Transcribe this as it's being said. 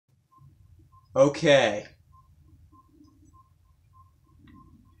Okay.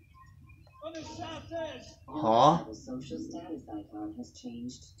 Huh? The social status icon has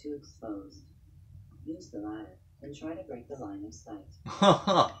changed to exposed. Use the ladder and try to break the line of sight.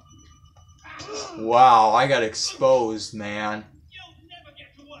 Wow, I got exposed, man.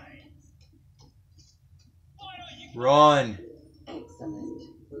 Run. Excellent.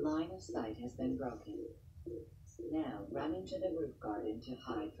 The line of sight has been broken. Now run into the roof garden to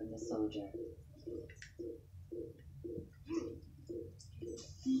hide from the soldier. Good.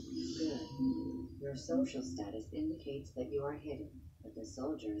 Your social status indicates that you are hidden, but the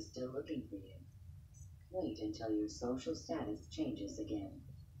soldier is still looking for you. Wait until your social status changes again.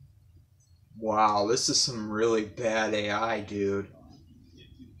 Wow, this is some really bad AI, dude.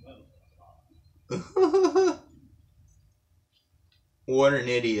 What an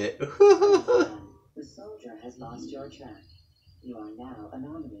idiot. The soldier has lost your track. You are now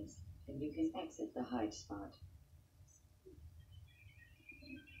anonymous, and you can exit the hide spot.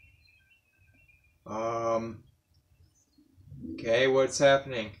 Okay, what's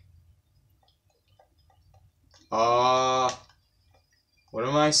happening? What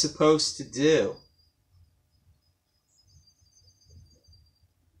am I supposed to do?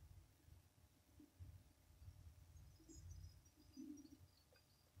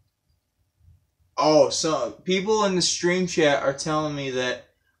 Oh, so people in the stream chat are telling me that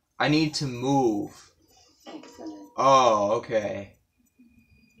I need to move. Excellent. Oh, okay.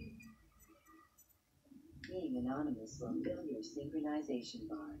 Being anonymous will fill your synchronization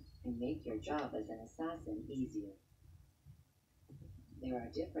bar and make your job as an assassin easier. There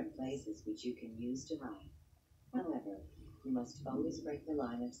are different places which you can use to hide. However, you must always break the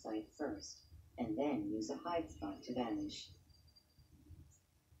line of sight first, and then use a hide spot to vanish.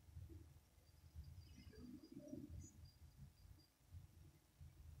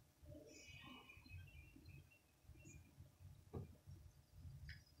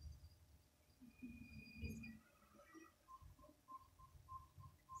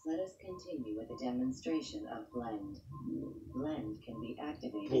 Let us continue with a demonstration of Blend. Blend can be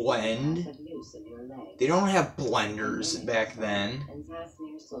activated Blend? with the use of your legs. They don't have blenders back then. And pass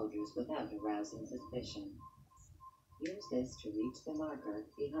near soldiers without arousing suspicion. Use this to reach the marker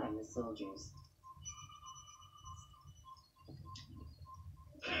behind the soldiers.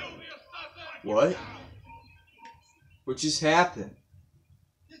 What? What just happened?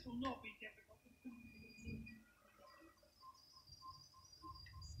 This will not be difficult.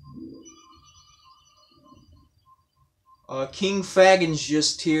 King Faggins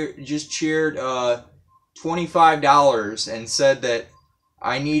just cheered $25 and said that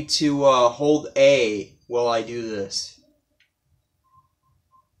I need to hold A while I do this.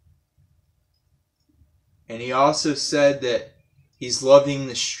 And he also said that he's loving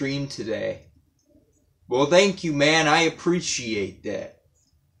the stream today. Well, thank you, man. I appreciate that.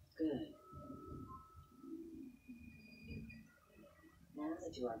 Good. Now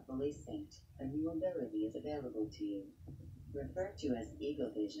that you are fully synced, a new ability is available to you. Referred to as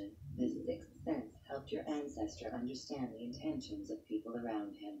Eagle Vision, this sixth sense helped your ancestor understand the intentions of people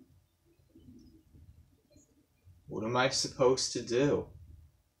around him. What am I supposed to do?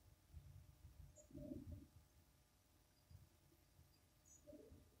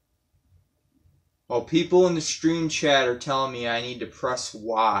 Well, people in the stream chat are telling me I need to press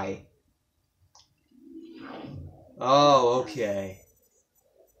Y. Oh, okay.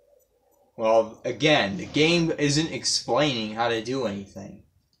 Well, again, the game isn't explaining how to do anything.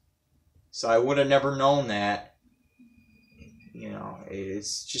 So I would have never known that. You know,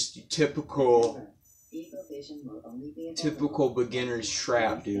 it's just a typical beginner's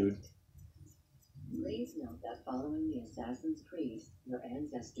trap, dude. Please note that following the Assassin's Creed, your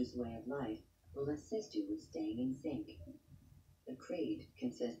ancestors' way of life will assist you with staying in sync. The creed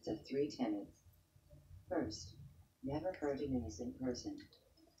consists of 3 tenets. First, never hurt an innocent person.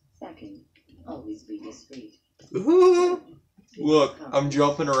 Second, always be discreet. Look, I'm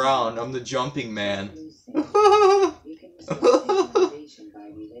jumping around. I'm the jumping man. You can restore synchronization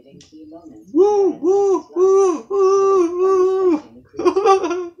by reliving key moments. Woo, woo, woo, woo,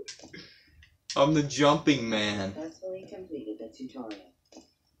 woo. I'm the jumping man. Successfully completed the tutorial.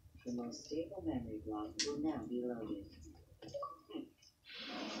 The most stable memory block will now be loaded.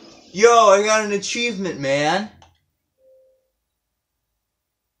 Yo, I got an achievement, man.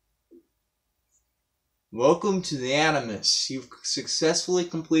 Welcome to the Animus. You've successfully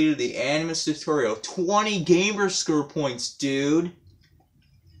completed the Animus tutorial. 20 gamer score points, dude.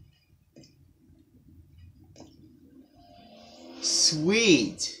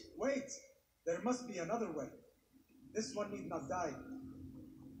 Sweet. Wait, there must be another way. This one need not die.